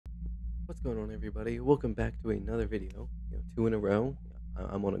What's going on, everybody? Welcome back to another video. Two in a row.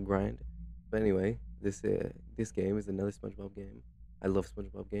 I'm on a grind. But anyway, this game is another SpongeBob game. I love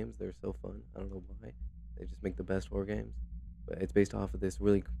SpongeBob games. They're so fun. I don't know why. They just make the best horror games. But it's based off of this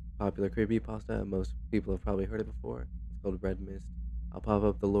really popular creepypasta. Most people have probably heard it before. It's called Red Mist. I'll pop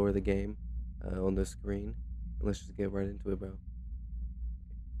up the lore of the game on the screen. And let's just get right into it, bro.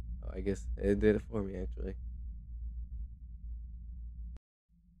 Oh, I guess it did it for me, actually.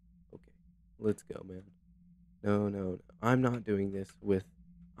 Okay, let's go, man. No. I'm not doing this with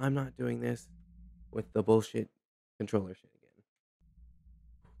the bullshit controller shit again.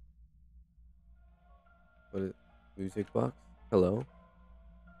 What is music box? Hello?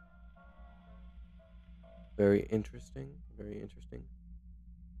 Very interesting.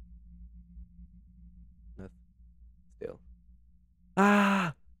 Nothing. Still.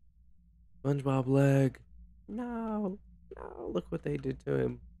 Ah! SpongeBob leg. No. Look what they did to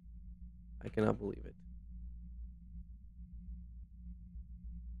him. I cannot believe it.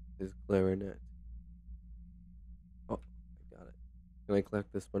 His clarinet. Oh, I got it. Can I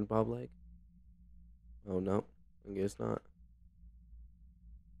collect the SpongeBob leg? Oh no, I guess not.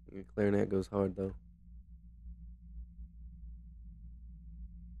 Your clarinet goes hard though.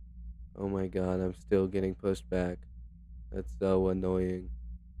 Oh my god, I'm still getting pushed back. That's so annoying.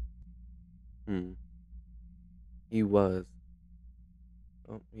 He was.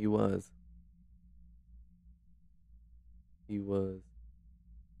 Oh, he was.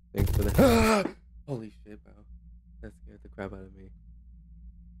 Thanks for that. Holy shit, bro. That scared the crap out of me.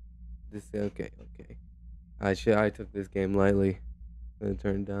 Okay. I took this game lightly. Then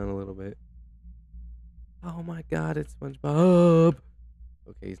turned down a little bit. Oh my god, it's SpongeBob.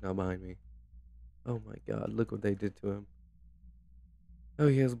 Okay, he's not behind me. Oh my god, look what they did to him. Oh,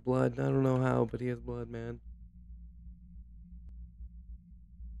 he has blood. I don't know how, but he has blood, man.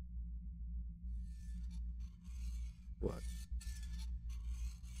 What?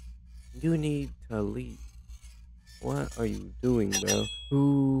 You need to leave. What are you doing, bro?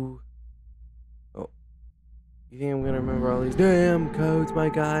 Ooh. Oh. You think I'm gonna remember all these damn codes, my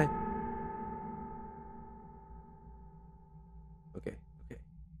guy? Okay.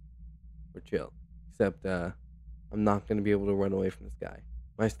 We're chill. Except, I'm not gonna be able to run away from this guy.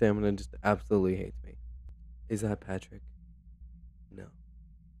 My stamina just absolutely hates me. Is that Patrick? No.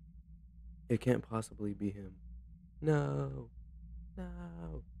 It can't possibly be him. No.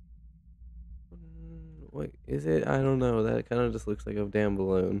 Wait, is it? I don't know. That kind of just looks like a damn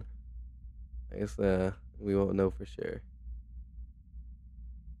balloon. I guess we won't know for sure.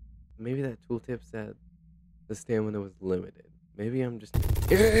 Maybe that tooltip said the stamina was limited. Maybe I'm just an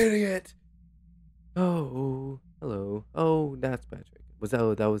idiot. Oh, hello. Oh, that's Patrick.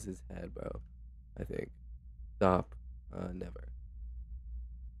 That was his head, bro? I think. Stop. Never.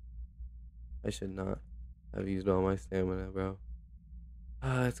 I should not have used all my stamina, bro.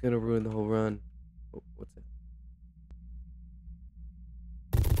 It's gonna ruin the whole run. Oh, what's that?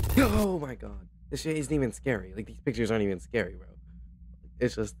 Oh my god. This shit isn't even scary. Like, these pictures aren't even scary, bro.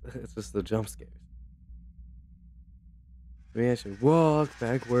 It's just the jump scares. Maybe I should walk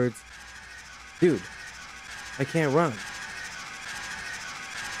backwards. Dude, I can't run.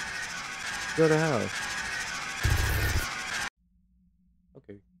 Go to hell.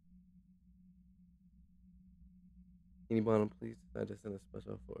 Okay. Any bottom, please? I just in a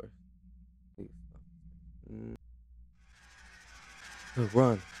special force. Please. Oh,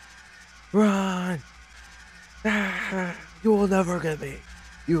 run. Ah, you will never get me.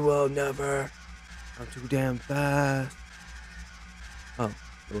 You will never. I'm too damn fast. Oh,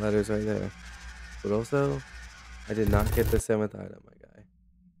 the ladder's right there. But also, I did not get the 7th item, my guy.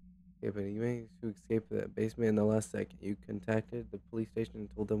 Okay, but you managed to escape that basement in the last second. You contacted the police station and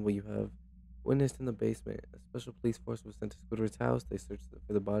told them what you have witnessed in the basement. A special police force was sent to Squidward's house. They searched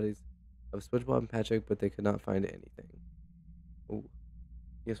for the bodies of SpongeBob and Patrick, but they could not find anything. Oh,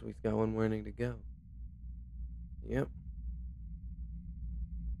 guess we've got one more inning to go. Yep.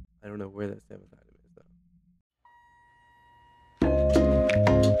 I don't know where that 7th item is, though.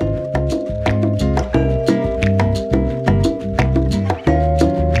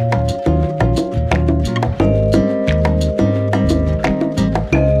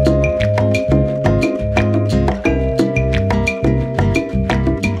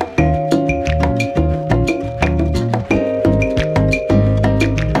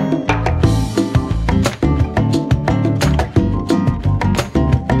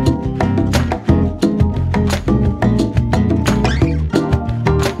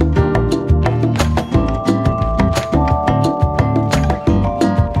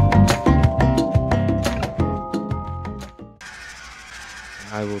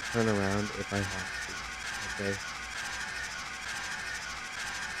 will turn around if I have to. Okay?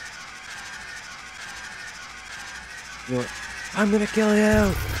 You know what? I'm gonna kill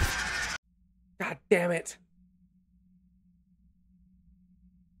you! God damn it!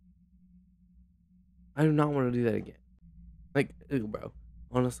 I do not want to do that again. Like, ew, bro.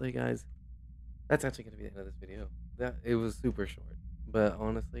 Honestly, guys, that's actually gonna be the end of this video. That it was super short, but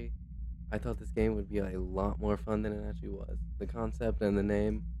honestly, I thought this game would be a lot more fun than it actually was. The concept and the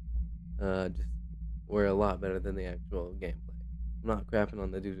name, just were a lot better than the actual gameplay. I'm not crapping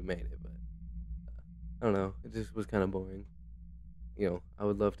on the dude who made it, but I don't know. It just was kind of boring. I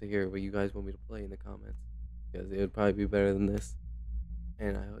would love to hear what you guys want me to play in the comments because it would probably be better than this.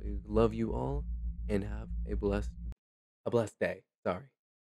 And I love you all and have a blessed day. Sorry.